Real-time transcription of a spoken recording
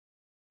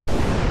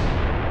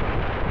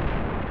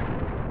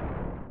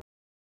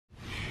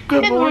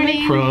Good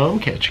morning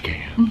from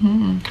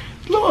Ketchikan.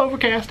 It's a little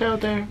overcast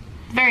out there.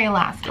 Very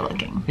Alaska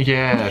looking.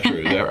 Yeah,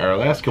 true. Our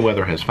Alaska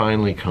weather has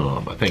finally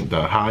come. I think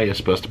the high is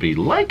supposed to be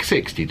like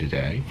 60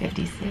 today.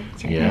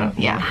 56. Right? Yeah.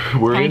 Yeah.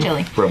 We're in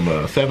chilly. from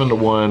 7 to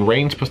 1.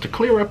 Rain's supposed to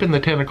clear up in the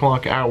 10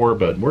 o'clock hour,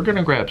 but we're going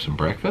to grab some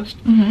breakfast,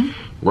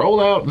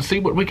 roll out, and see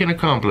what we can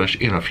accomplish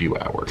in a few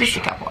hours. Just a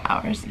couple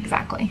hours,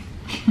 exactly.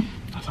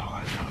 That's all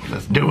I know.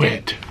 Let's do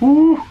it.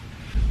 Woo.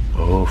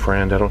 Oh,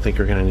 friend, I don't think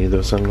you're going to need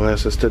those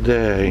sunglasses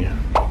today.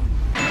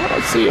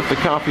 Let's see if the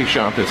coffee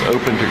shop is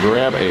open to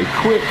grab a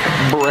quick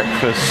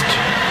breakfast.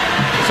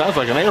 Sounds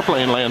like an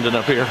airplane landing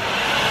up here.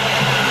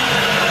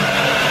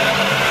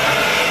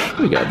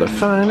 We got the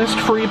finest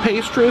free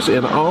pastries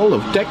in all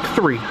of Deck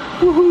 3.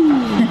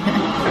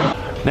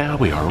 Woohoo! Now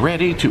we are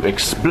ready to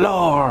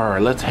explore.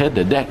 Let's head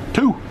to Deck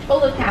 2.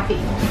 Full of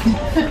caffeine.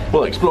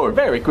 We'll explore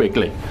very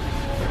quickly.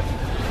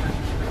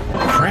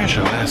 Fresh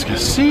Alaska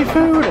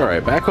seafood. All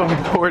right, back on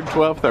board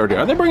 12:30.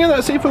 Are they bringing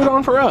that seafood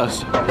on for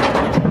us?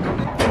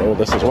 Oh,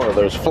 this is one of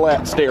those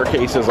flat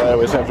staircases I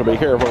always have to be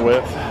careful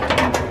with.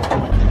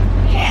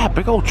 Yeah,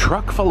 big old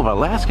truck full of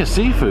Alaska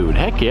seafood.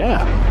 Heck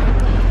yeah.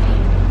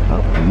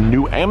 Oh,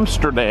 New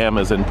Amsterdam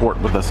is in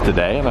port with us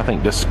today, and I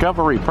think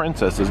Discovery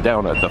Princess is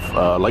down at the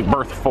like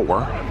berth 4.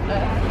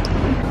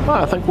 Well,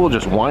 I think we'll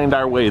just wind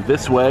our way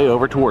this way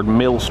over toward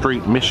Mill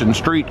Street, Mission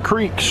Street,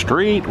 Creek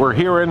Street. We're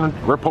hearing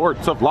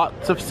reports of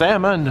lots of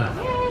salmon.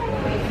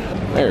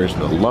 There's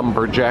the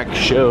Lumberjack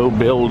Show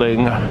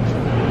building.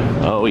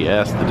 Oh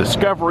yes, the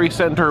Discovery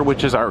Center,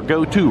 which is our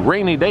go-to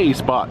rainy day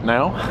spot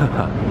now.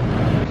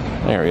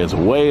 There is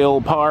Whale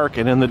Park,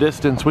 and in the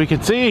distance we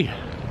can see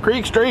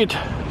Creek Street.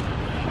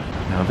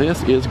 Now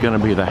this is going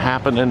to be the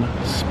happening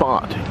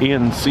spot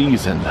in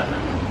season.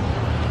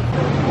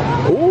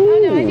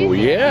 Ooh,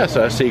 yes,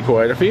 I see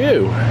quite a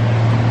few.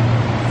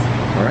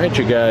 All right,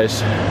 you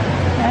guys,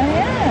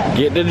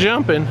 get to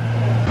jumping.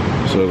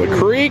 So the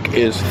creek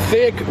is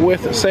thick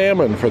with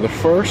salmon for the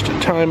first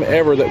time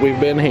ever that we've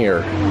been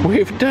here.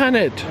 We've done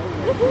it!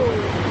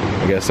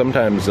 I guess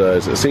sometimes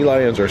sea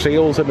lions or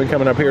seals have been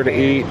coming up here to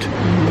eat.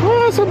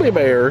 Possibly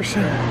bears.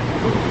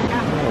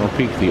 I'll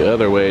peek the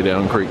other way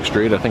down Creek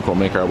Street. I think we'll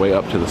make our way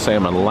up to the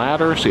Salmon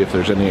Ladder, see if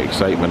there's any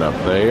excitement up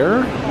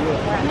there.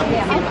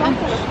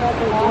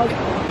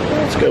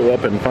 Let's go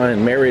up and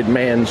find Married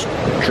Man's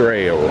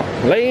Trail.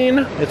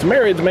 Lane, it's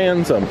Married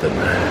Man something.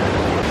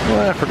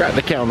 Well, I forgot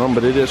to count them,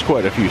 but it is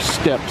quite a few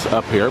steps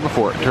up here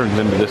before it turns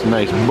into this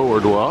nice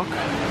boardwalk.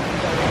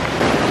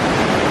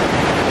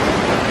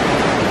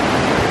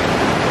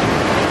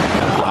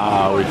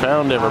 Ah, we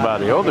found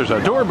everybody. Oh, there's a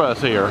tour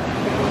bus here.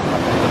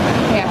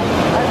 Yeah.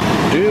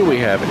 Do we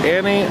have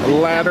any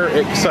ladder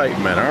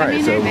excitement? All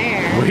right, so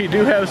we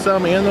do have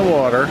some in the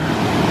water.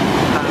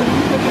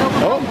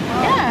 Oh,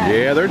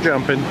 yeah, they're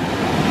jumping.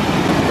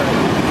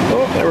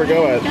 Oh, there we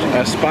go.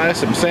 I spy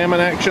some salmon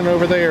action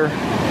over there.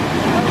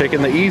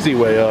 Taking the easy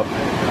way up.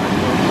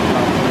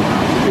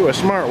 You a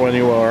smart one,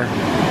 you are.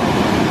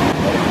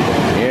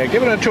 Yeah,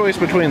 given a choice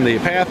between the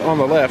path on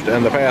the left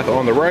and the path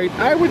on the right,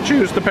 I would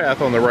choose the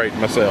path on the right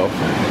myself.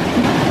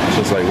 It's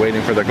just like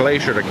waiting for the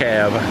glacier to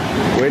calve,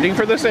 waiting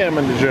for the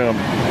salmon to jump.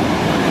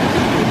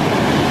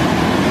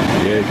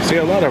 Yeah, you can see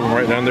a lot of them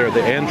right down there at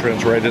the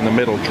entrance, right in the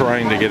middle,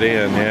 trying to get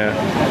in, yeah.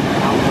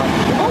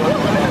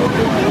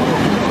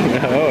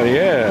 Oh,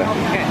 yeah.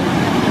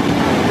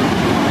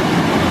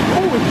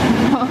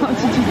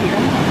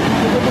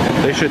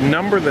 They should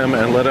number them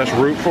and let us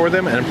root for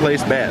them and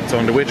place bets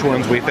on to which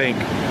ones we think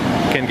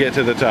can get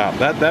to the top.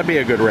 That'd be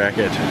a good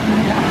racket.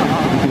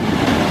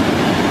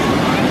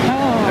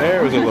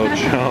 There was a little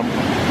jump.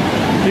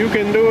 You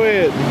can do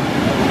it.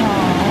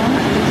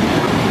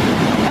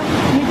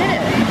 You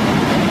did it.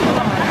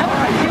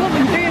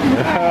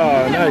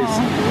 Oh, nice.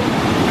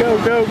 Go,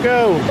 go,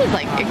 go. This is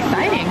like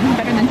exciting.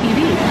 Better than TV.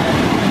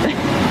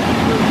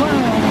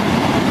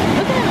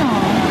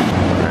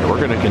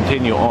 We're going to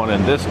continue on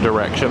in this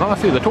direction. Oh, I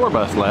see the tour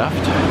bus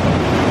left.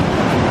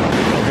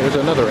 Here's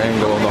another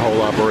angle on the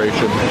whole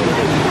operation.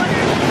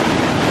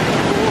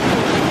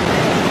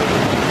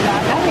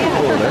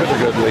 Oh, there's a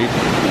good lead.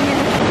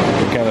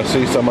 You can kind of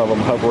see some of them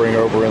hovering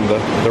over in the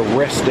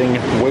resting,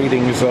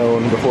 waiting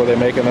zone before they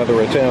make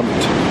another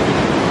attempt.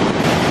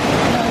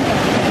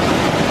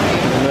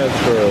 And that's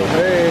true.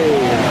 Hey!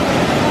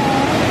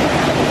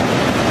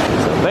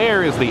 So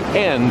there is the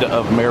end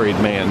of Married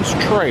Man's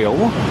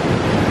Trail.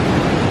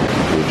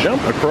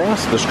 Jump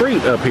across the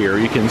street up here,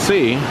 you can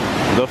see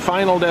the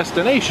final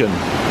destination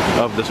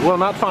of this, well,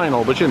 not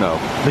final, but you know,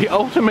 the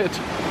ultimate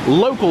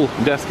local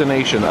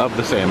destination of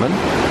the salmon,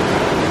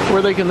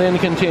 where they can then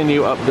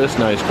continue up this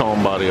nice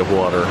calm body of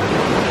water.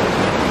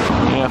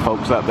 Yeah,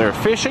 folks out there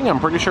fishing. I'm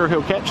pretty sure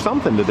he'll catch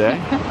something today.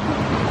 Yeah.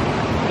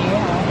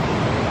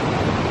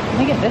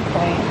 Look at this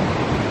point.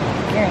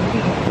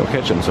 Guaranteed. He'll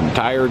catch him some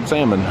tired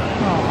salmon.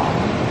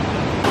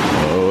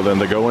 Aww. Oh, then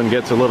the going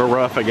gets a little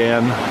rough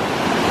again.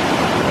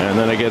 And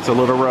then it gets a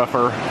little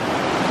rougher.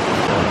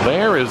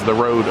 There is the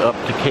road up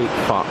to Cape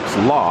Fox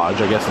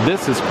Lodge. I guess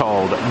this is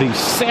called the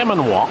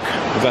Salmon Walk.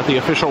 Is that the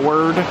official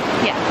word?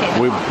 Yeah.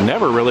 We've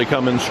never really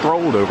come and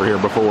strolled over here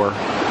before.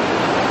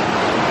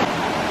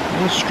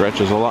 This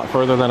stretches a lot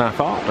further than I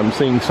thought. I'm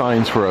seeing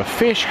signs for a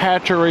fish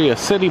hatchery, a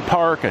city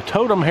park, a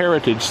Totem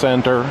Heritage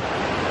Center,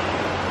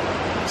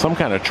 some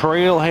kind of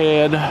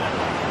trailhead.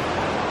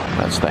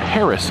 That's the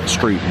Harris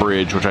Street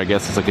Bridge, which I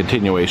guess is a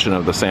continuation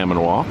of the Salmon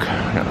Walk.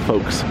 Got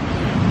folks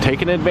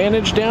taking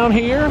advantage down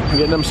here,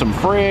 getting them some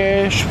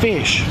fresh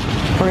fish.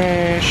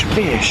 Fresh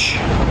fish.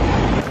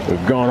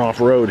 We've gone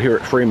off-road here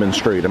at Freeman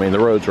Street. I mean, the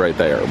road's right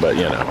there, but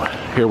you know,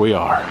 here we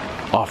are,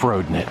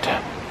 off-roading it.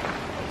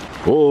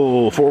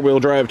 Whoa, four-wheel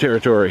drive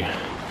territory.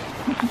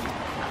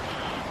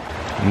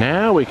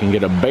 Now we can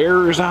get a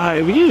bird's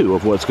eye view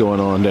of what's going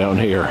on down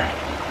here.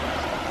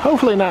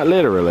 Hopefully not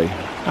literally.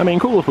 I mean,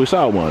 cool if we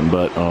saw one,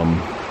 but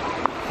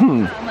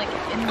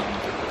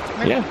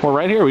yeah, we're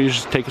right here. We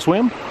just take a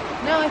swim.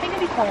 No, I think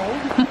it'd be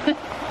cold.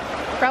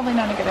 Probably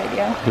not a good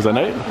idea. Because I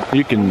know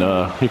you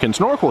can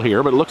snorkel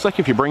here, but it looks like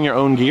if you bring your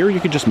own gear, you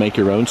could just make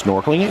your own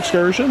snorkeling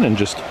excursion and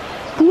just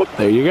whoop,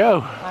 there you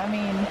go. I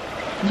mean,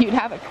 you'd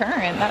have a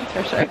current, that's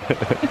for sure.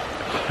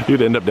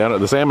 You'd end up down at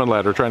the Salmon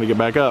Ladder trying to get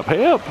back up.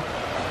 Help!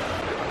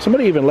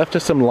 Somebody even left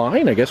us some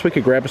line. I guess we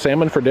could grab a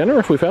salmon for dinner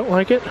if we felt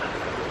like it.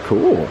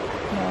 Cool. No,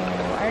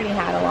 I already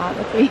had a lot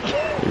this week.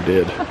 You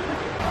did.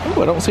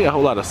 Ooh, I don't see a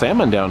whole lot of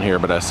salmon down here,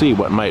 but I see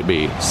what might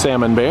be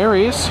salmon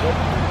berries.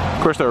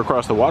 Of course, they're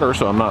across the water,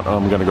 so I'm not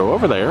going to go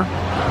over there.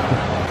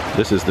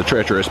 This is the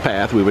treacherous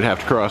path we would have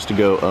to cross to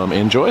go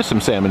enjoy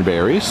some salmon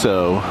berries,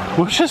 so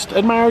we'll just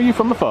admire you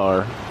from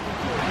afar.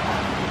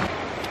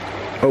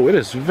 Oh, it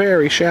is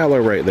very shallow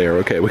right there.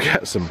 Okay, we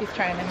got some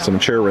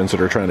children that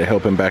are trying to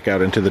help him back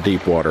out into the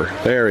deep water.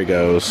 There he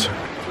goes.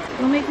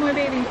 We'll make more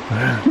babies.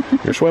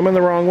 You're swimming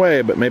the wrong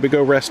way, but maybe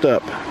go rest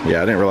up.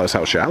 Yeah, I didn't realize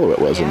how shallow it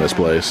was in this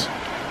place.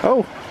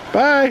 Oh,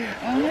 bye.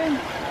 Oh, no.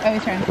 Oh,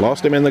 he's trying to...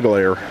 Lost him in the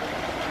glare.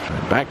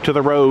 Back to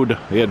the road.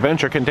 The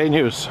adventure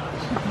continues.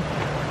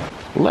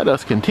 Let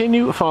us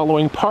continue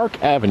following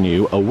Park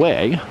Avenue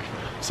away.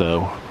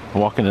 So,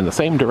 walking in the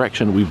same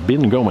direction we've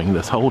been going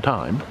this whole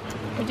time.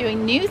 We're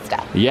doing new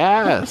stuff.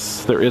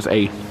 Yes, there is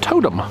a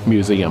totem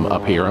museum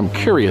up here I'm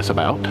curious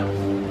about.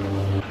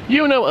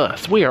 You know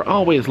us, we are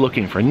always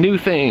looking for new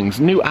things,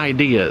 new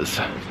ideas.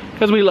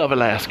 Because we love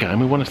Alaska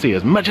and we want to see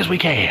as much as we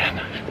can.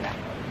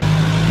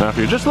 Now if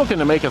you're just looking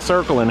to make a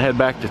circle and head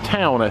back to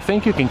town, I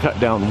think you can cut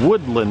down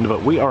Woodland,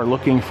 but we are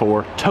looking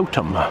for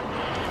Totem.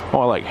 Oh,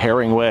 I like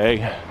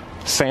Herringway,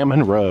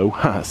 Salmon Row.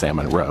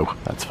 Salmon Row,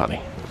 that's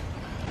funny.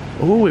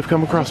 Oh, we've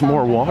come across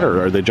more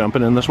water. Are they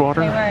jumping in this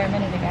water? They were a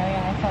minute ago,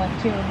 yeah, I saw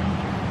like 2 of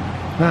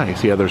them.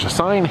 Nice, yeah, there's a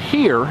sign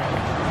here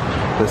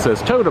that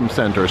says Totem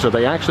Center, so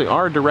they actually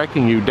are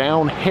directing you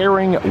down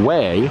Herring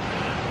Way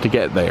to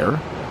get there.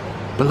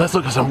 But let's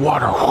look at some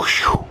water.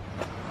 Whoosh.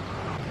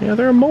 Yeah,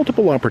 there are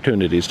multiple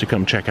opportunities to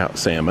come check out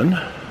salmon.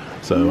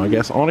 So I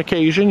guess on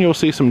occasion you'll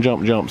see some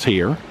jumps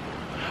here.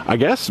 I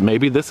guess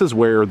maybe this is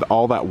where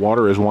all that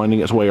water is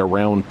winding its way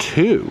around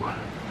to.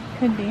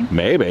 Could be.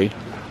 Maybe.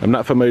 I'm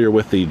not familiar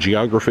with the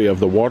geography of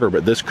the water,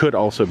 but this could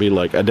also be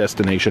like a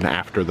destination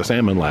after the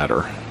Salmon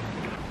Ladder.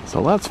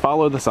 So let's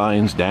follow the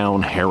signs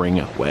down Herring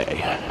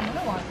Way.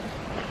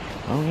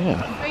 Oh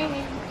yeah. It's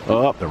raining.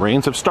 Oh, the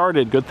rains have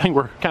started. Good thing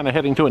we're kind of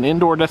heading to an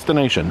indoor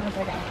destination.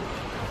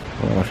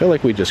 Well, I feel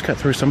like we just cut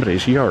through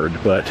somebody's yard,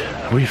 but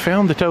we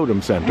found the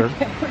Totem Center.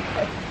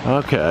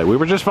 Okay, we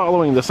were just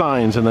following the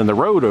signs, and then the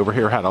road over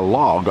here had a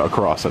log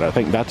across it. I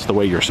think that's the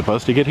way you're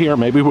supposed to get here.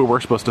 Maybe we were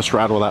supposed to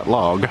straddle that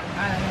log. I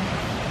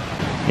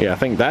don't know. Yeah, I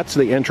think that's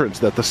the entrance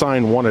that the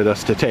sign wanted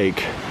us to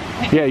take.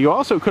 Yeah, you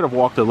also could have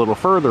walked a little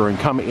further and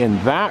come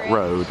in that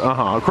road,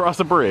 across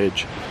the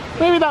bridge.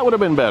 Maybe that would have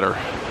been better.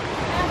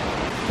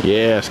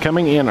 Yes,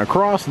 coming in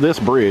across this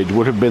bridge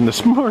would have been the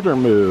smarter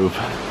move.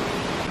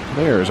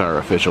 There's our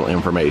official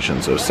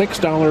information. So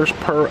 $6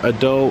 per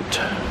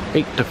adult,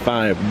 8 to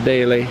 5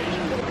 daily.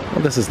 Well,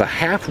 this is the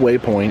halfway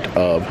point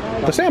of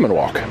the Salmon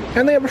Walk.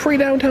 And they have a free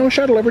downtown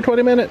shuttle every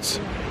 20 minutes.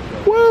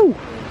 Woo!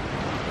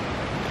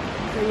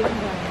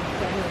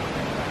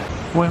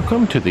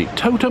 Welcome to the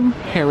Totem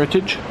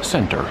Heritage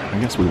Center. I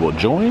guess we will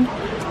join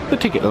the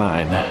ticket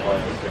line.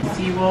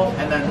 Seawolf,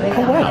 and then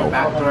Oh, wow. the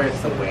back door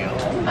is the whale.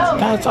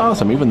 That's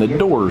awesome. Even the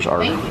doors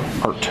are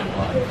art.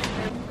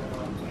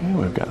 Okay,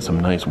 we've got some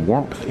nice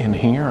warmth in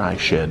here. I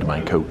shed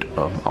my coat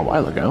a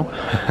while ago.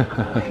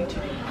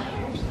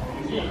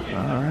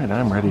 Alright,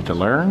 I'm ready to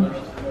learn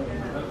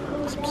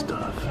some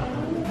stuff.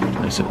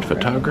 I said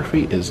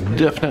photography is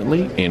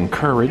definitely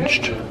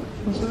encouraged.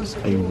 This is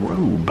a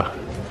robe.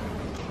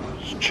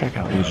 Let's check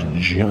out these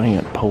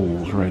giant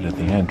poles right at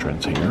the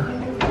entrance here.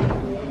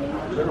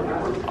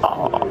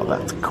 Oh,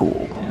 that's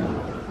cool.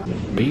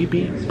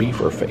 Baby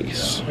beaver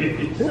face.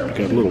 You got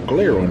a little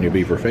glare on your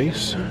beaver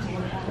face.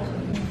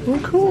 Oh,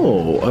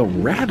 cool. Oh,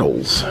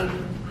 rattles.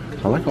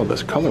 I like all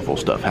this colorful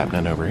stuff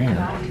happening over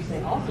here.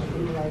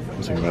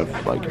 Looks like we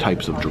have like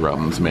types of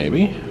drums,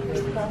 maybe.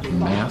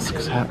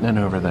 Masks happening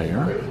over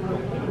there.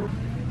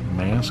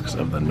 Masks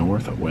of the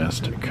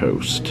Northwest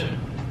Coast.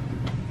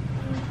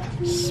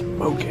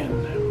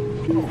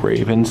 Smoking.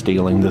 Raven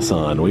stealing the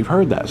sun. We've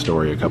heard that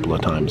story a couple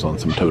of times on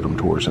some totem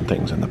tours and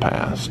things in the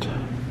past.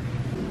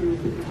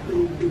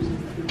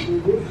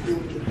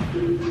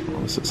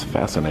 Well, this is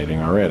fascinating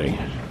already.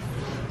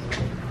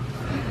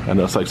 I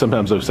know it's like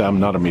sometimes they'll say I'm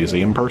not a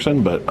museum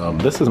person, but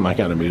this is my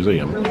kind of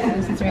museum. Yeah,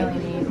 this is really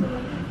neat.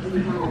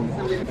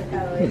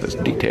 Look at this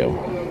detail.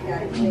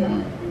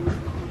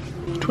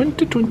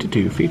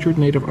 2022 featured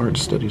Native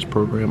Arts Studies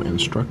Program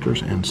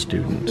instructors and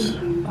students.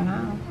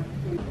 Wow.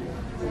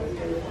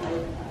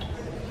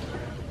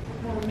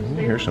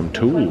 Here's some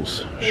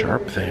tools,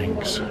 sharp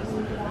things.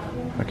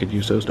 I could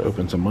use those to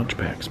open some munch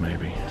packs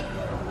maybe.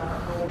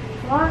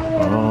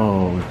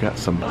 Oh, we've got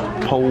some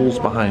poles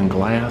behind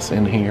glass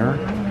in here.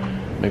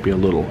 Maybe a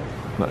little,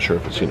 not sure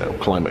if it's, you know,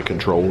 climate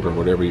controlled or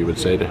whatever you would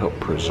say to help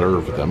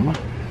preserve them.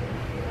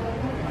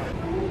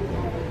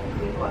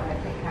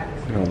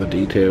 You know, the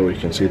detail, you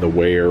can see the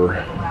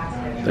wear.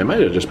 They might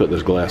have just put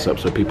this glass up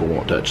so people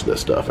won't touch this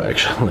stuff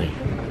actually.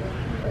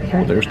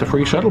 Oh, there's the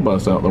free shuttle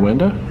bus out the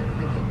window.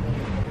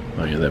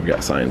 Oh yeah, they've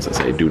got signs that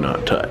say do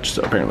not touch,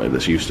 so apparently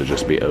this used to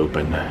just be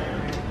open.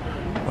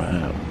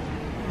 Wow.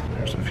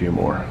 There's a few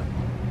more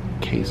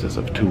cases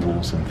of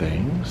tools and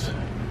things.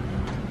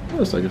 Oh,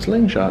 looks like a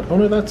slingshot. Oh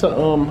no, that's a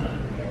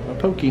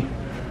pokey.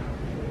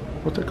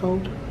 What's it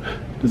called?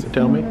 Does it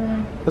tell me?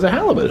 There's a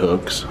halibut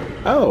hooks.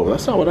 Oh,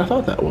 that's not what I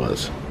thought that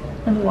was.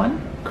 Number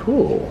one?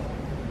 Cool.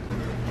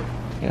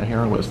 Yeah,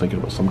 here I was thinking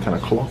it was some kind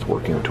of cloth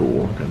working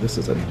tool. Okay, this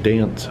is a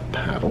dance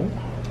paddle.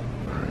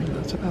 Alright,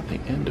 that's about the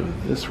end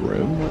of this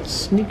room. Let's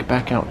sneak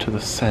back out to the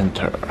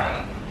center.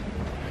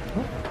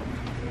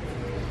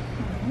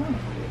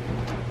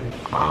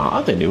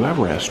 Ah, they do have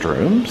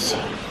restrooms.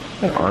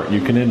 And art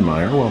you can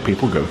admire while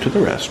people go to the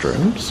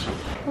restrooms.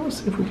 Let's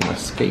see if we can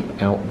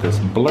escape out this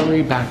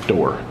blurry back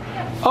door.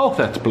 Oh,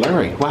 that's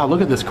blurry. Wow,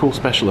 look at this cool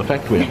special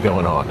effect we have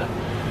going on.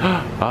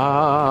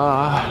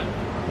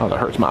 Oh, that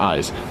hurts my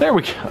eyes. There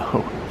we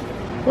go.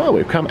 Well,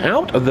 we've come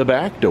out of the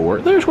back door.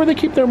 There's where they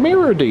keep their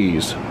mirror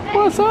D's.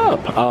 What's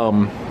up?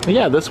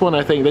 Yeah, this one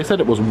I think, they said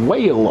it was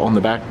whale on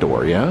the back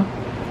door, yeah?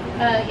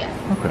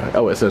 Yes. Okay.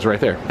 Oh, it says right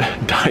there.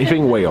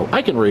 Diving whale.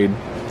 I can read.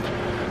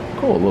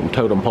 Cool, a little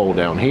totem pole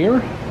down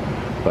here.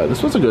 But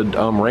this was a good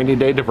rainy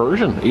day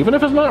diversion. Even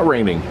if it's not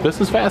raining, this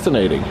is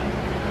fascinating.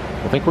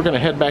 I think we're going to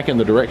head back in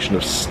the direction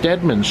of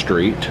Stedman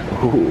Street.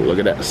 Ooh, look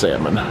at that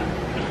salmon.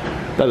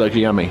 That looks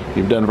yummy.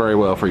 You've done very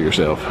well for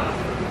yourself.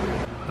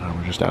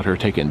 We're just out here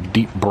taking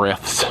deep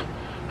breaths.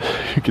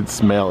 You can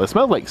smell. It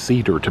smells like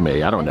cedar to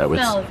me. I don't know. It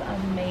smells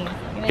amazing.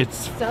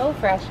 It's so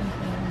fresh and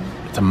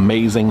clean. It's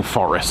amazing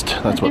forest.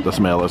 That's what the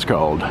smell is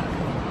called.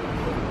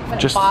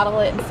 Just bottle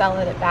it and sell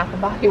it at Bath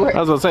and Body Works. I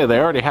was gonna say, they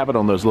already have it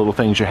on those little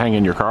things you hang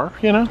in your car,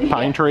 you know?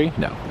 Pine tree?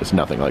 No, it's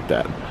nothing like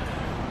that.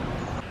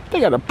 They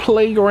got a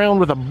playground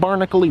with a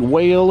barnacle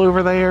whale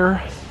over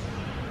there.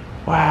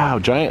 Wow,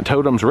 giant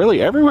totems.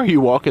 Really, everywhere you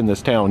walk in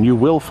this town, you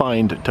will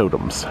find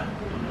totems.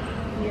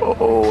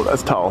 Oh,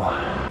 that's tall.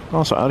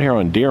 Also out here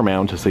on Deer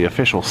Mount is the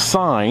official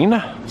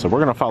sign. So we're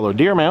gonna follow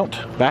Deer Mount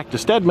back to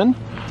Stedman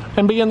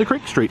and be in the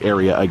Creek Street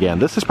area again.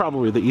 This is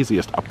probably the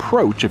easiest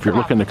approach if you're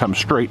looking to come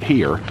straight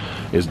here,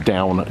 is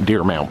down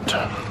Deer Mount.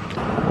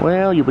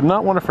 Well, you would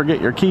not want to forget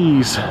your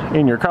keys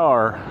in your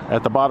car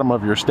at the bottom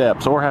of your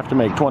steps or have to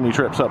make 20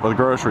 trips up with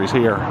groceries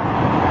here.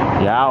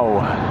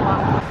 Yow.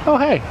 Oh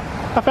hey,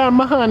 I found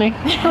my honey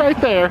right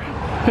there.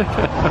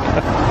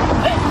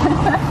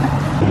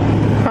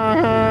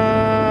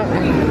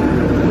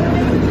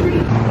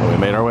 We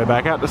made our way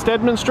back out to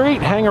Stedman Street,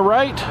 hang a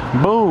right,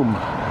 boom.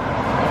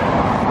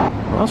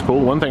 Well, that's cool.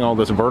 One thing all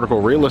this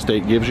vertical real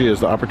estate gives you is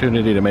the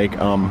opportunity to make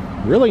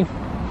really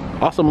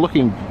awesome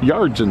looking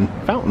yards and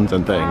fountains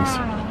and things.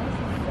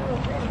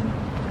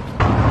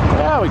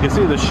 Yeah, we can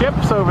see the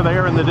ships over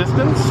there in the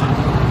distance.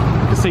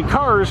 You can see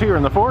cars here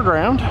in the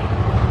foreground.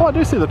 Oh, I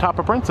do see the top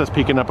of Princess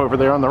peeking up over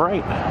there on the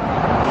right.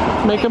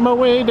 Making my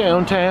way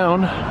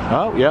downtown.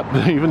 Oh, yep,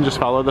 even just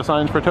follow the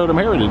signs for Totem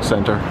Heritage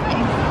Center.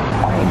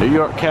 New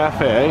York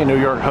Cafe, New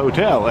York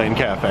Hotel and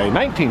Cafe,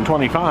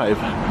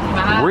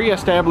 1925.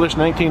 Re-established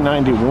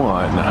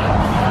 1991.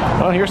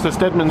 Well, here's the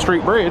Stedman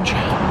Street Bridge.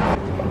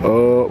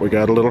 Oh, we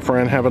got a little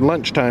friend having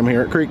lunchtime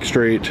here at Creek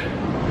Street.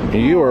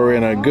 You are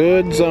in a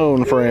good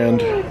zone, friend.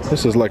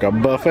 This is like a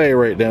buffet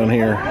right down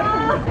here.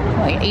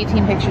 Like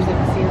 18 pictures of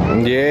the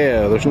ceiling.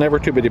 Yeah, there's never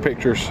too many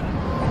pictures.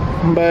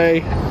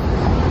 Bye.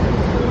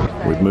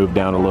 We've moved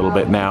down a little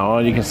bit now.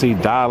 You can see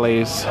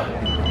Dolly's.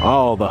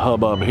 All the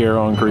hubbub here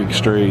on Creek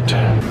Street.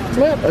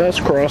 Let us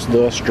cross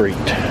the street.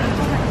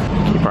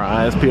 Keep our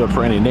eyes peeled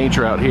for any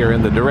nature out here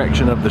in the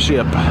direction of the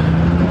ship.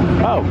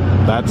 Oh,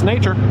 that's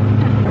nature.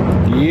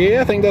 Yeah,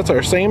 I think that's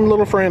our same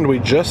little friend we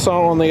just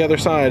saw on the other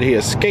side. He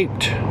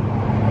escaped.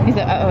 He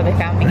said, uh-oh, they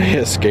found me. He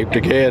escaped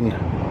again.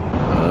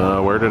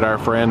 Where did our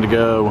friend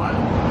go?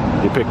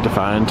 He picked a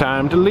fine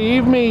time to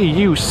leave me,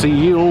 you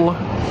seal.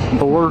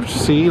 Or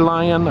sea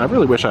lion. I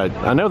really wish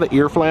I know the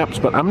ear flaps,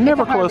 but I'm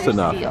never close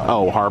enough. Seal.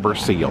 Oh, harbor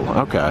seal.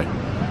 Okay.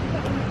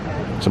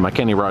 So my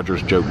Kenny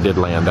Rogers joke did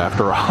land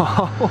after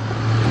all.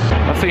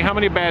 Let's see, how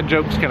many bad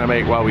jokes can I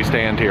make while we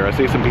stand here? I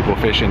see some people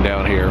fishing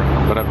down here,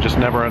 but I've just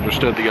never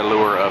understood the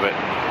allure of it.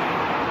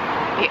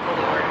 The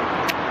allure.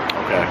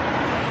 Okay.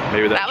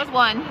 Maybe that was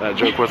one. That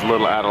joke was a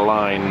little out of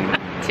line.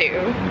 2.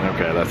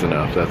 Okay, that's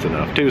enough. That's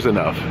enough. 2's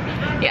enough.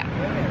 Yeah.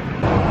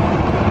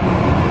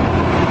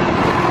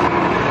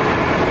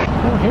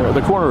 Well, here at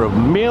the corner of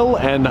Mill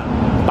and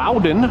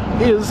Bowden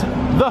is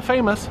the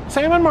famous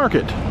Salmon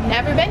Market.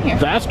 Never been here.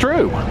 That's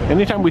true.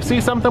 Anytime we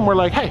see something, we're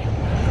like, hey,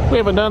 we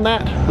haven't done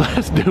that.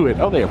 Let's do it.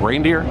 Oh, they have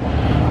reindeer,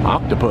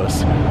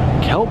 octopus,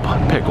 kelp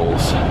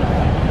pickles.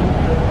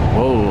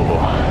 Whoa.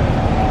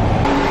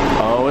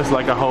 Oh, it's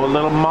like a whole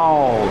little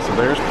mall. So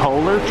there's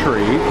Polar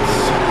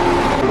Treats,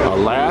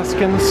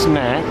 Alaskan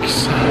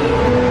Snacks.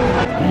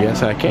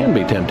 Yes, I can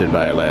be tempted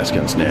by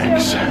Alaskan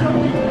Snacks.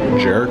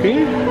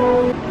 Jerky.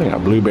 They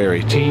got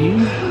blueberry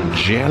tea,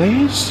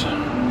 jellies.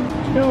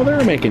 Oh,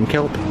 they're making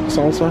kelp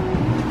salsa.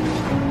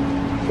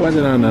 Why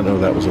did I not know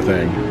that was a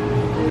thing?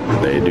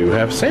 They do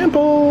have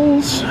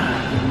samples.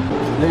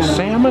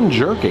 Salmon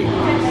jerky.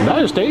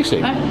 That is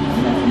tasty.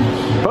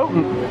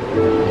 Potent.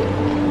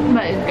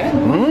 But it's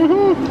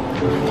good.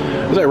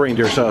 Is that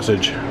reindeer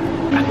sausage?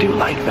 I do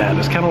like that.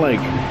 It's kind of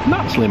like,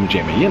 not Slim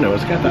Jimmy, you know,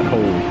 it's got that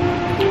whole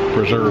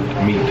preserved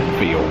meat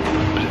feel,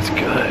 but it's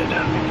good.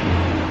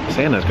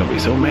 Santa's gonna be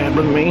so mad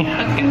with me.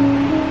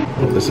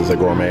 This is a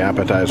gourmet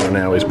appetizer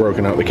now. He's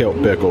broken out the kelp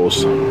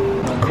pickles.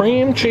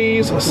 Cream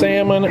cheese,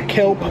 salmon,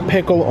 kelp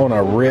pickle on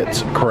a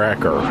Ritz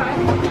cracker.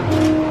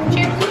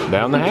 Cheers.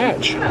 Down the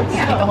hatch.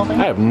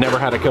 I have never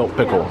had a kelp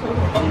pickle.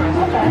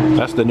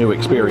 That's the new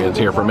experience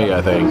here for me,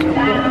 I think.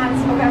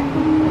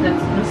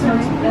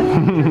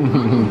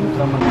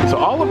 So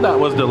all of that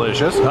was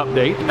delicious.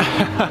 Update.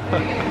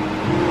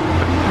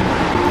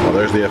 Well,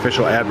 there's the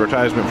official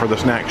advertisement for the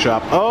snack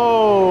shop.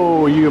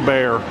 Oh, you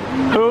bear.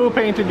 Who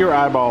painted your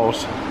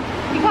eyeballs?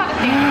 You got it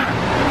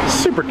there.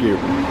 Super cute.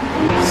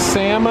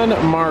 Salmon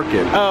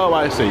Market. Oh,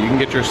 I see. You can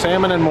get your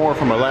salmon and more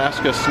from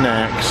Alaska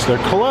Snacks. They're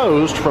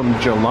closed from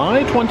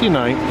July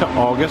 29th to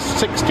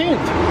August 16th.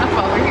 That's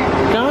why we're here.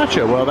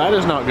 Gotcha. Well, that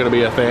is not going to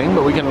be a thing,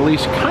 but we can at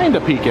least kind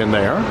of peek in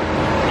there.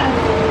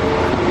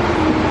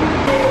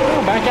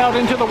 Well, back out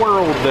into the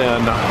world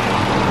then.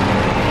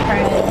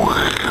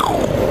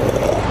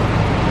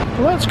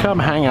 Let's come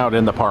hang out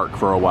in the park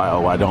for a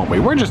while, why don't we?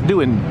 We're just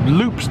doing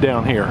loops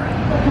down here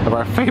of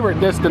our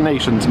favorite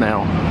destinations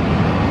now.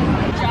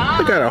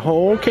 They got a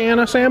whole can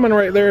of salmon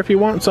right there if you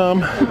want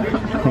some.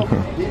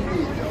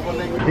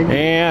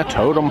 Yeah,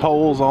 totem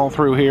poles all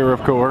through here,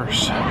 of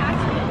course.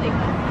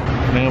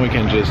 Now we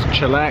can just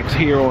chillax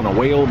here on a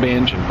whale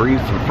bench and breathe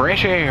some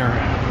fresh air.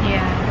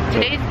 Yeah,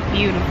 today's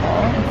beautiful.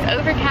 It's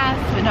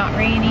overcast but not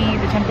rainy.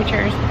 The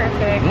temperature is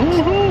perfect.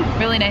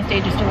 Really nice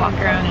day just to walk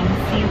around and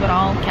see what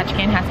all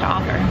Ketchikan has to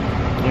offer.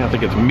 Yeah, I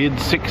think it's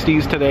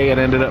mid-60s today it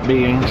ended up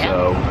being,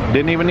 so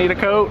didn't even need a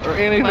coat or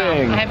anything.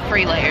 Well, I have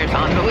 3 layers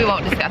on, but we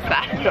won't discuss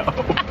that.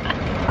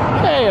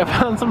 Hey, I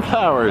found some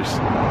flowers.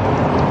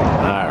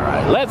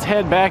 Alright, let's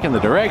head back in the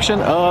direction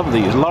of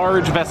these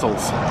large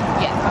vessels.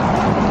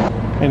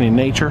 Yeah. Any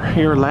nature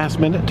here last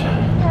minute?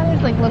 Yeah,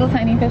 there's like little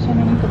tiny fish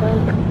underneath the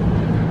boat.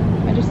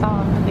 I just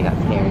saw them, but they got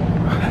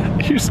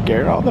scared. You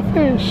scared all the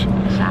fish.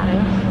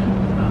 Shadow.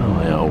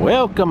 Oh, well,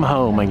 welcome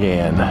home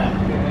again.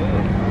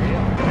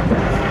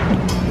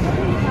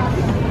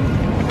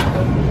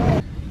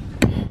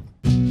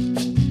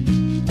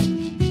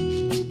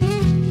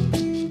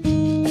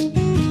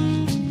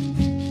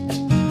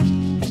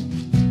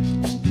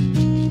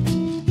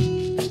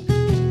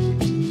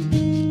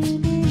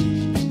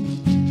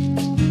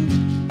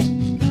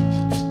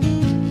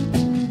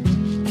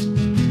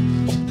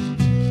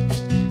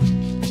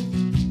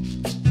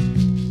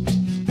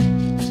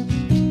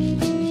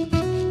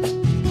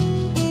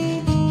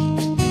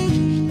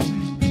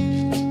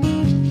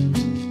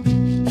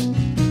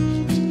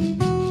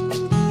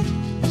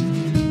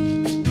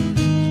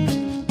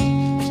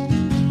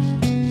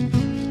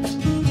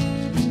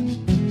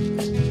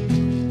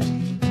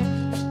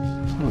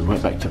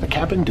 Back to the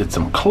cabin, did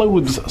some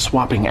clothes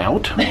swapping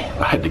out.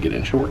 I had to get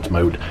in shorts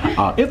mode.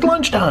 It's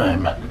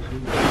lunchtime.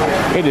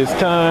 It is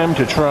time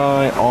to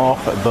try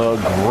off the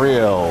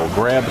grill.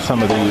 Grab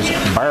some of these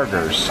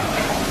burgers.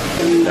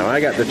 Now I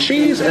got the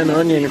cheese and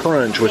onion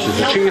crunch, which is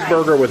a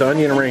cheeseburger with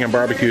onion ring and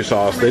barbecue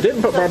sauce. They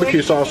didn't put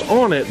barbecue sauce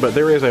on it, but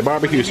there is a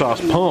barbecue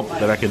sauce pump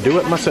that I can do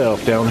it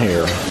myself down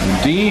here.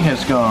 D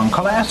has gone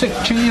classic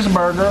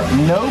cheeseburger,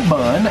 no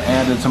bun,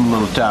 added some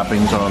little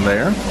toppings on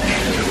there.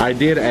 I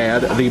did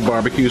add the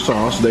barbecue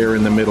sauce there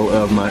in the middle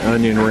of my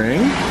onion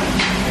ring.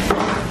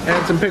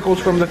 Add some pickles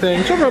from the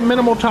thing. Sort of a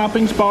minimal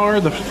toppings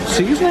bar. The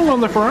seasoning on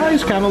the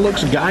fries kind of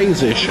looks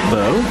guys-ish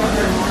though.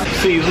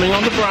 Seasoning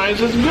on the fries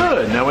is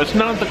good. Now it's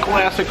not the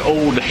classic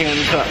old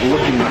hand-cut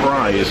looking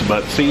fries,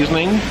 but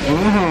seasoning,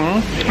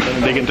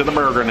 Gonna dig into the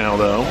burger now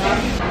though.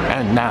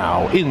 And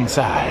now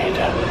inside.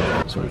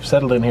 So we've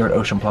settled in here at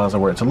Ocean Plaza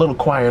where it's a little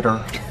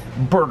quieter.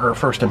 Burger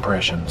first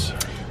impressions.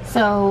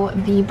 So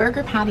the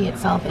burger patty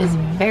itself is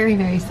very,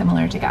 very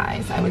similar to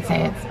Guy's. I would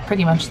say it's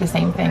pretty much the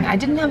same thing. I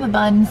didn't have a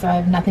bun, so I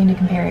have nothing to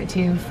compare it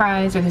to.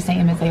 Fries are the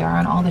same as they are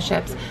on all the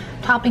ships.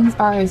 Toppings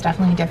bar is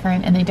definitely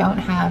different, and they don't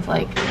have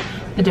like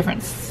the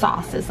different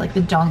sauces, like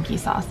the donkey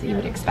sauce that you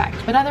would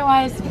expect. But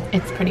otherwise,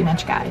 it's pretty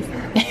much Guy's.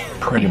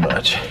 Pretty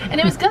much. And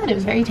it was good. It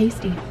was very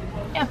tasty.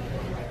 Yeah.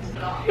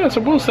 Yeah, so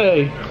we'll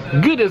say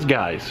good as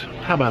Guy's.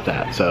 How about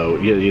that? So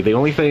yeah, the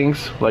only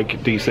things,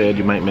 like Dee said,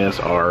 you might miss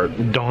are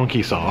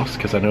donkey sauce,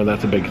 because I know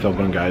that's a big thing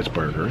on Guy's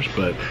burgers,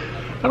 but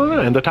I don't know,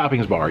 and the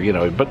toppings bar, you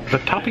know, but the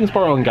toppings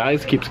bar on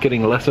Guy's keeps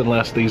getting less and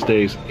less these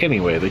days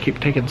anyway. They keep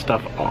taking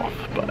stuff off,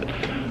 but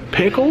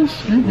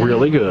pickles,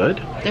 really good.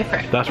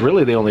 Different. That's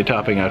really the only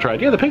topping I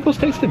tried. Yeah, the pickles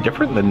tasted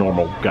different than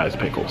normal Guy's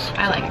pickles.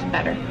 I liked it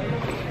better.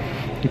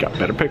 You got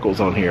better pickles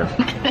on here.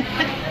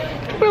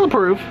 We'll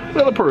approve.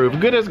 We'll approve.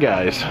 Good as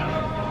Guy's.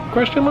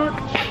 Question mark?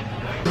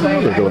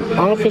 Oh, they're doing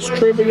office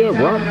trivia,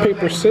 rock,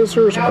 paper,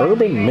 scissors,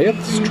 urban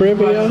myths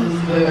trivia.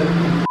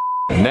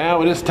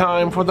 Now it is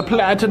time for the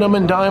platinum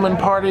and diamond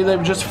party.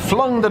 They've just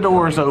flung the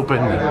doors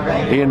open.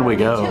 In we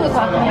go. 2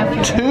 o'clock in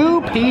the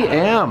afternoon. 2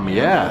 p.m.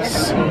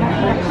 Yes.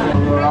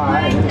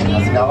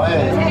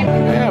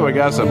 Yeah, we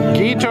got some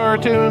guitar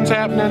tunes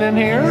happening in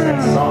here.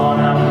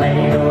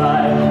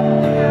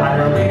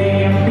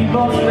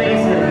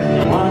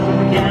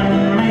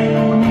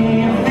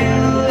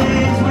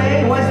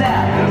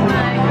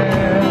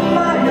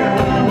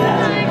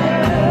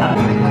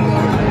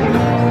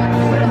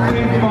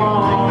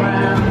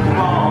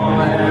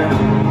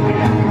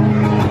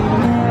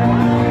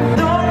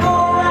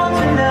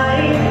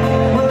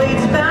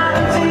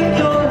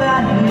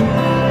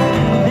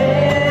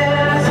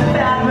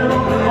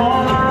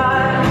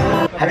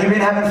 Have you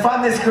been having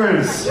fun this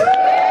cruise?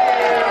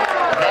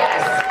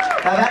 Yes!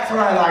 Now that's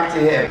what I like to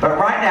hear. But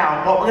right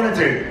now, what we're going to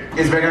do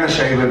is we're going to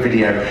show you a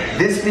video.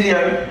 This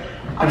video,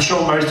 I'm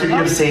sure most of you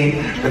have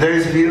seen. For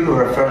those of you who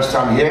are first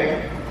time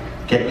here,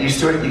 get used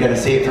to it. You're going to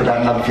see it for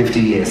about another 50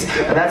 years.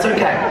 But that's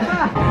okay.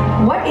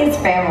 What is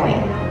family?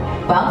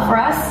 Well, for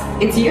us,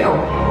 it's you.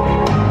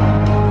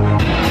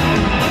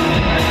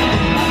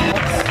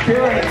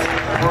 Spirit,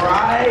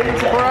 pride,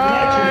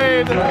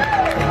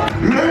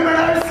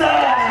 Luminosa!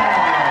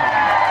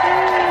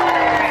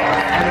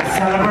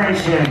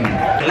 Celebration.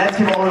 Let's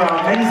give all of our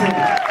amazing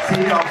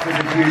senior officers a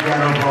huge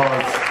round of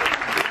applause.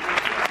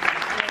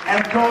 And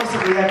of course,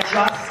 we have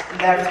just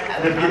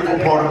left the beautiful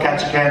port of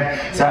Ketchikan.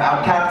 So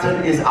our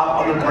captain is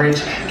up on the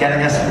bridge,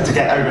 getting us to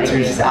get over to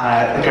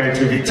go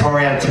to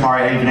Victoria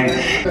tomorrow evening.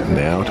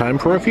 Now time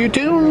for a few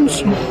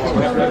tunes.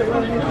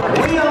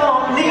 We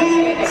all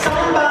need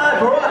somebody,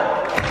 boy.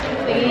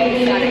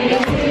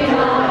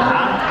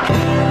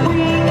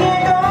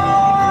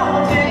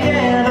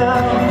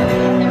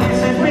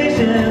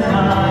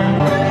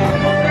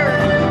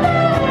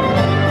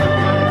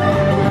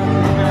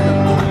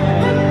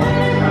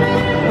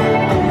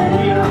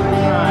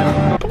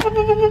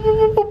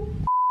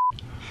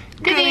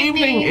 Good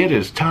evening. It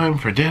is time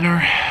for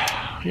dinner.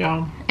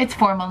 Yeah. It's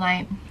formal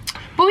night.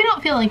 But we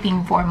don't feel like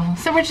being formal,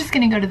 so we're just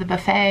gonna go to the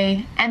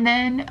buffet, and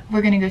then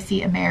we're gonna go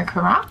see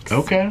America Rocks.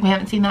 Okay. We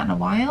haven't seen that in a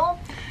while.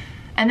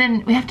 And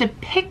then we have to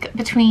pick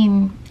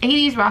between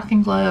 80s rock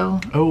and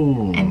glow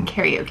and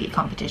karaoke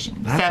competition.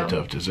 That's a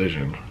tough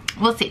decision.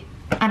 We'll see.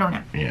 I don't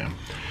know. Yeah.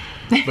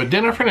 But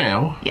dinner for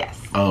now. Yes.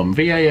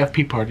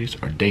 VIFP parties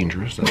are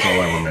dangerous. That's all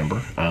I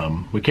remember.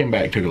 We came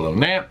back, took a little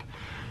nap.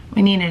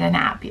 We needed a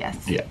nap,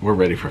 yes. Yeah, we're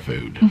ready for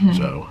food.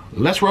 So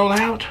let's roll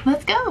out.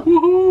 Let's go.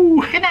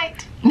 Woohoo! Good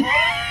night.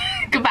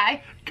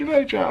 Goodbye. Good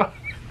night, y'all.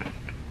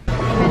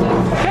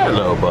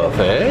 Hello,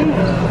 buffet.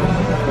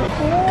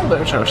 Well,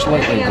 there's our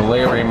slightly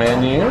glary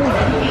menu.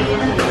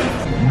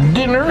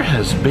 Dinner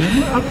has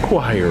been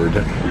acquired.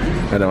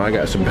 I know I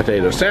got some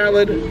potato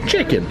salad,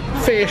 chicken,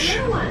 fish.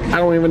 I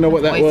don't even know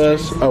what that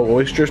was. Oh,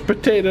 oysters,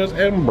 potatoes,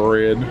 and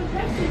bread.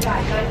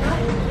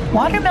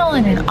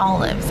 Watermelon and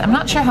olives. I'm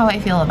not sure how I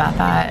feel about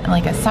that.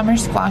 Like a summer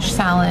squash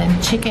salad,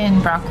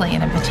 chicken, broccoli,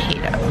 and a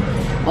potato.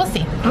 We'll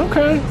see.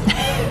 Okay.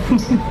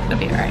 It'll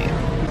be alright.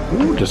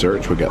 Ooh,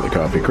 desserts, we got the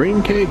coffee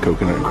cream cake,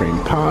 coconut cream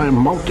pie,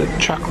 malted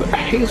chocolate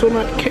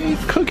hazelnut cake,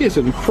 cookies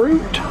and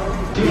fruit.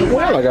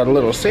 Well, I got a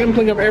little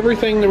sampling of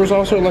everything. There was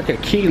also like a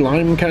key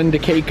lime kind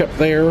of cake up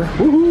there.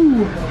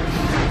 Woohoo!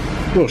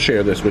 We'll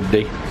share this with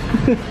Dee.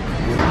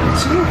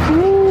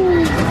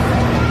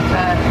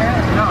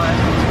 Apparently not.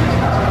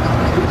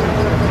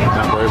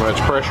 Not very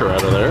much pressure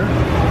out of there.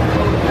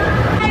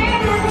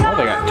 Well,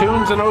 they got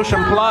tunes in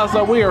Ocean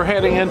Plaza. We are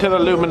heading into the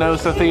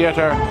Luminosa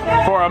Theater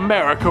for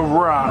America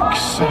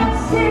Rocks.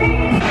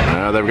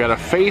 They've got a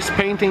face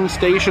painting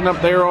station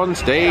up there on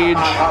stage.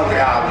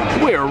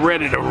 We're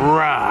ready to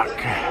rock.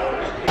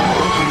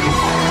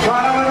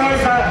 Carnival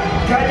Luminosa,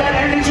 get that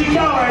energy going,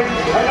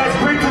 and let's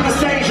bring to the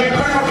stage the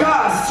incredible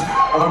cast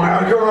of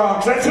America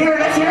Rocks. Let's hear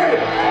it, let's hear it!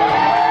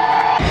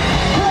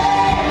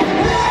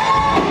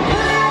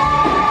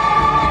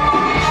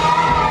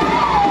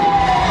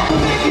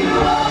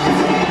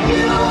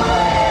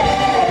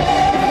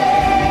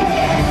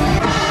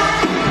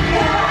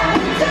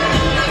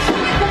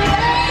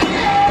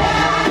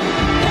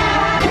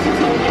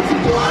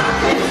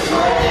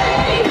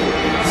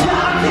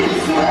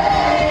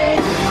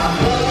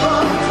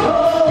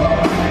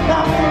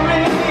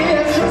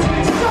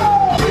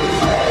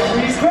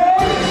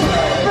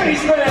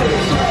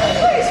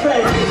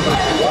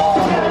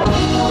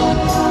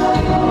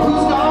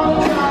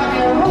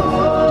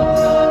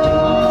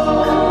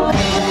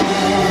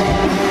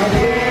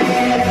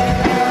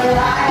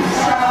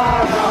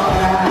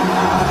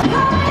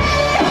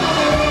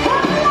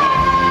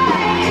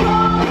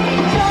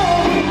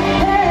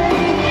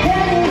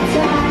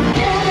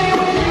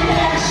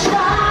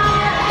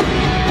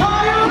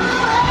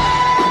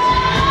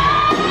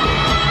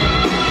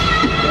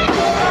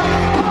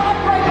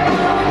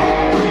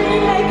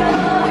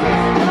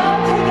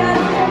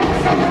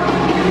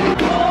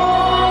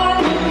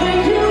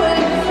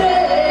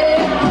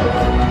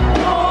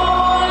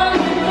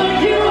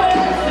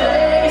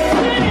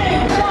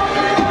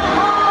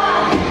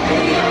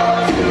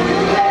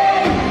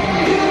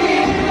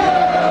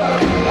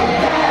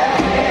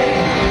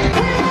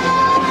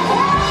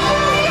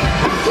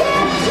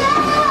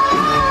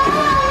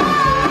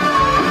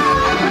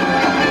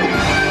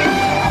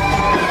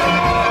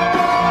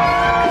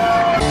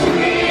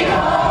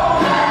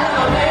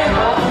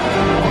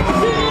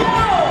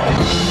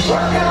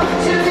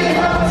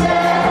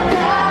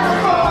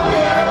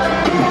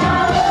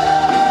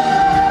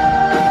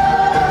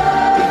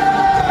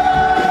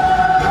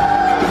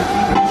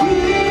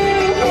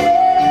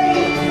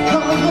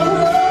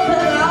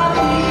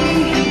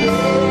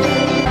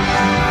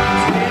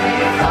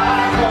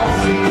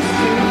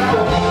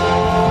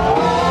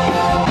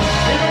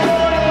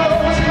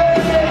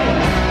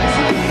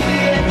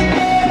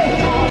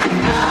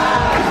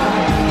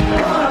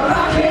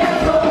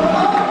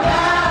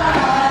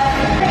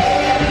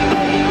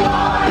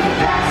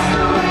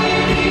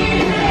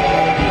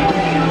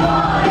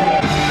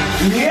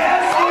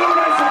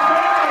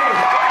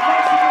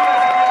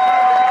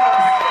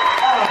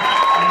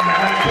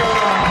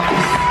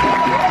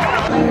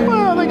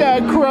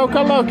 Creekside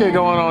Karaoke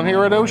going on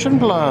here at Ocean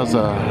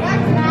Plaza.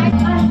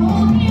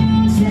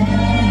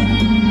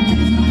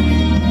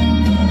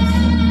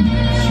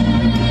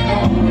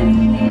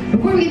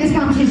 Before we get this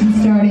competition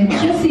started,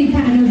 just so you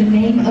kind of know the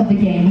name of the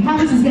game, how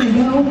this is going to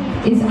go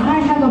is I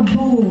have a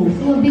bowl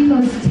full of the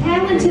most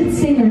talented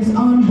singers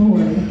on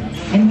board.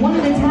 And one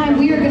at a time,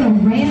 we are going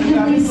to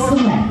randomly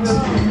select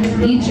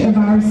each of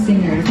our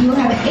singers. We will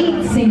have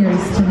 8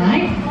 singers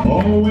tonight.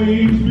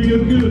 Always be a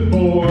good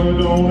boy,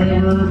 don't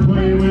ever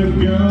play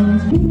with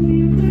guns.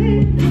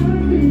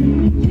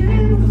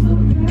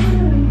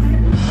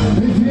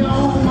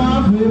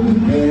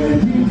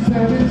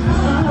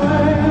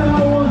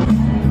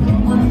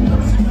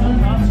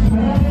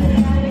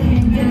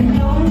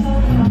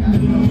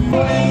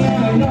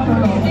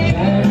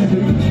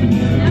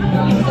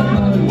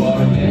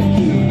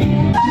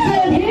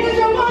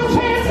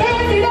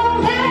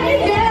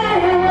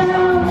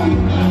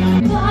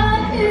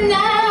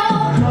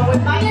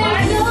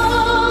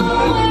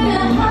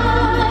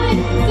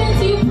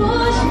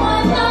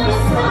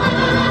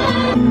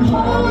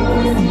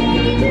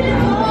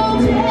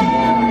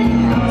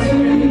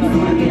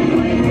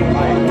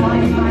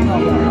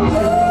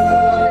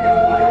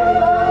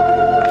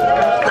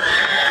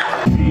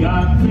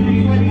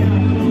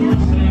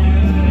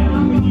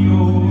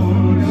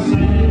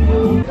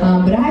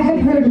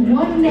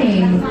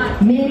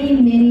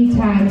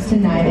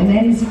 Tonight, and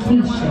that is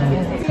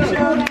Keisha. She's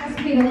asked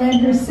me to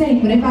let her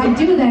sing, but if I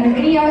do that, are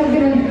any of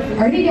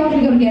y'all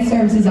gonna go to guest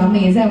services on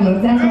me? That's what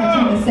I'm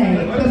trying to say.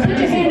 But put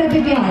your hand up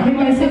if y'all.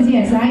 Everybody says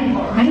yes.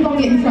 I ain't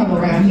gonna get in trouble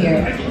around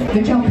here.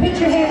 But y'all put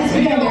your hands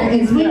together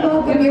as we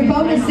welcome your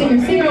bonus singer,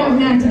 number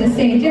 9 to the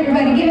stage.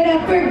 Everybody give it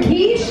up for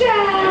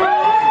Keisha!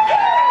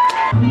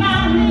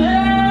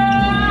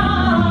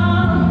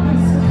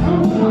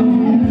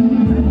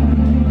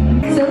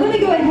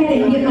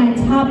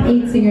 Top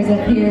 8 singers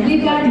up here.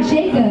 We've got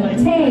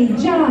Jacob, Tay,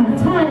 John,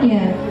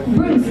 Tanya,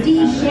 Bruce,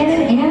 Dee,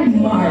 Shannon,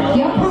 and Mark.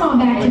 Y'all come on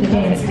back to the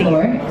dance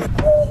floor.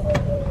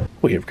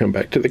 We have come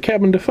back to the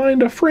cabin to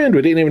find a friend.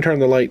 We didn't even turn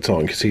the lights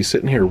on because he's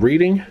sitting here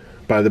reading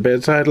by the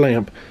bedside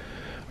lamp.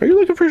 Are you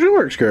looking for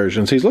shore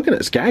excursions? He's looking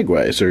at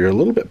Skagway, so you're a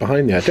little bit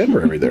behind the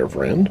itinerary there,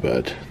 friend,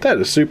 but that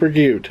is super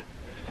cute.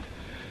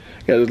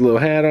 Got his little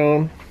hat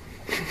on.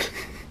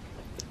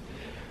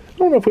 I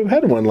don't know if we've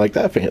had one like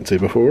that fancy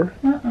before.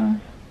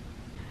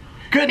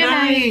 Good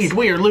night!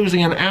 We are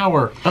losing an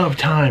hour of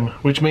time,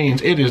 which means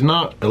it is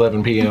not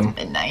 11 p.m. It's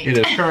midnight. It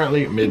is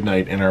currently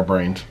midnight in our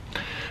brains.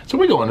 So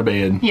we're going to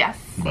bed. Yes.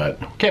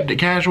 But kept it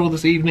casual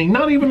this evening.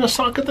 Not even a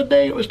sock of the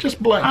day. It was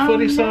just black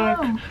footy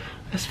sock.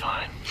 That's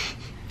fine.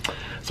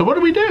 So what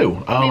do we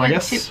do? I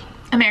guess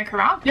America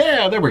Rock.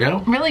 Yeah, there we go.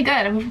 Really good.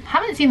 I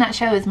haven't seen that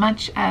show as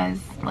much as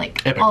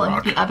like Epic all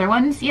Rock. of the other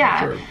ones. Yeah.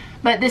 Sure.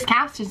 But this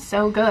cast is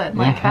so good.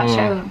 Like that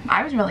show,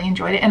 I was really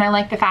enjoyed it, and I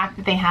like the fact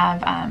that they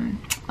have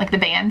like the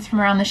bands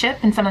from around the ship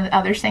and some of the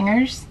other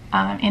singers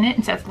in it,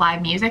 and so it's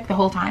live music the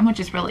whole time, which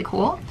is really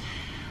cool.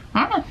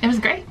 I don't know, it was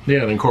great.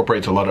 Yeah, it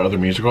incorporates a lot of other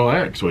musical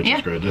acts, which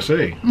is good to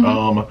see.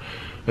 And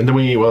then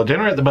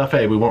dinner at the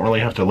buffet we won't really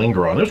have to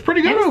linger on. It was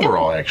pretty good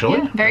overall, actually.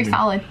 Yeah, very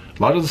solid.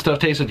 A lot of the stuff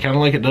tasted kind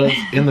of like it does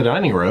in the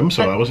dining room,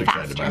 so I was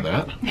excited faster. by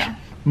that. Yeah.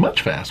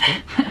 Much faster.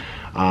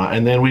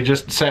 And then we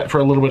just sat for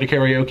a little bit of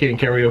karaoke and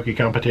karaoke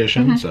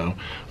competition, so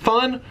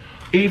fun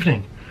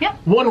evening. Yeah.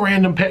 One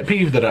random pet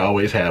peeve that I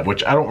always have,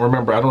 which I don't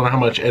remember, I don't know how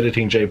much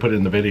editing Jay put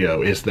in the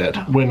video, is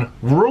that when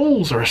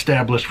rules are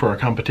established for a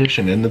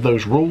competition and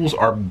those rules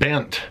are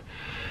bent,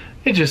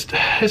 it's just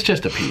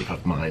a peeve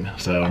of mine.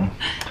 So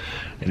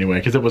anyway,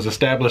 because it was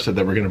established that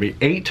there were going to be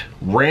 8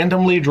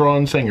 randomly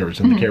drawn singers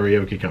in the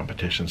karaoke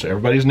competition, so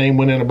everybody's name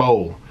went in a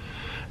bowl.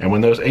 And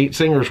when those 8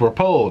 singers were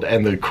pulled,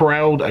 and the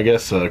crowd, I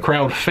guess,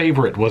 crowd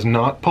favorite was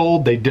not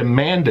pulled, they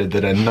demanded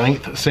that a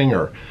 9th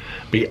singer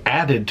be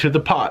added to the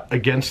pot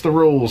against the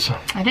rules.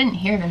 I didn't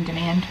hear them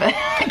demand, but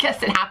I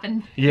guess it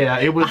happened. Yeah,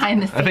 it was.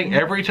 Behind the scenes. I think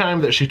every time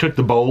that she took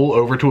the bowl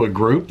over to a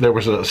group, there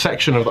was a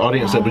section of the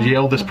audience that would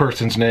yell this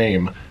person's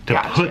name to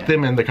put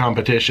them in the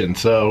competition.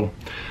 So,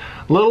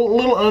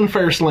 little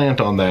unfair slant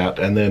on that,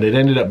 and then it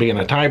ended up being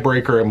a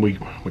tiebreaker, and we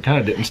kind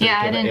of didn't stay.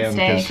 Yeah, I didn't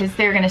stay because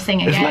they were going to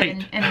sing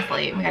again, and it's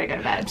late. We got to go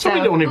to bed. So we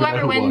don't even know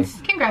whoever who wins,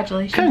 won.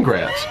 congratulations.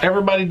 Congrats!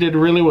 Everybody did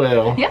really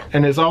well. Yeah,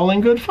 and it's all in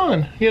good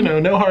fun. You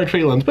know, no hard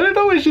feelings. But it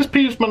always just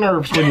peeves my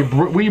nerves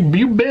when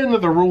you bend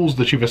the rules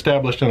that you've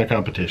established in a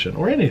competition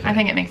or anything. I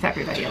think it makes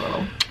everybody a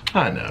little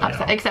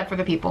upset, except for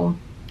the people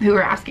who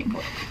are asking for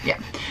it. Yeah,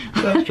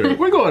 that's true.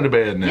 We're going to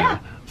bed now. Yeah.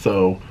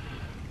 So.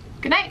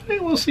 Good night. Hey,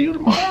 we'll see you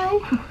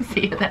tomorrow.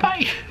 See you then.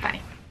 Bye. Bye.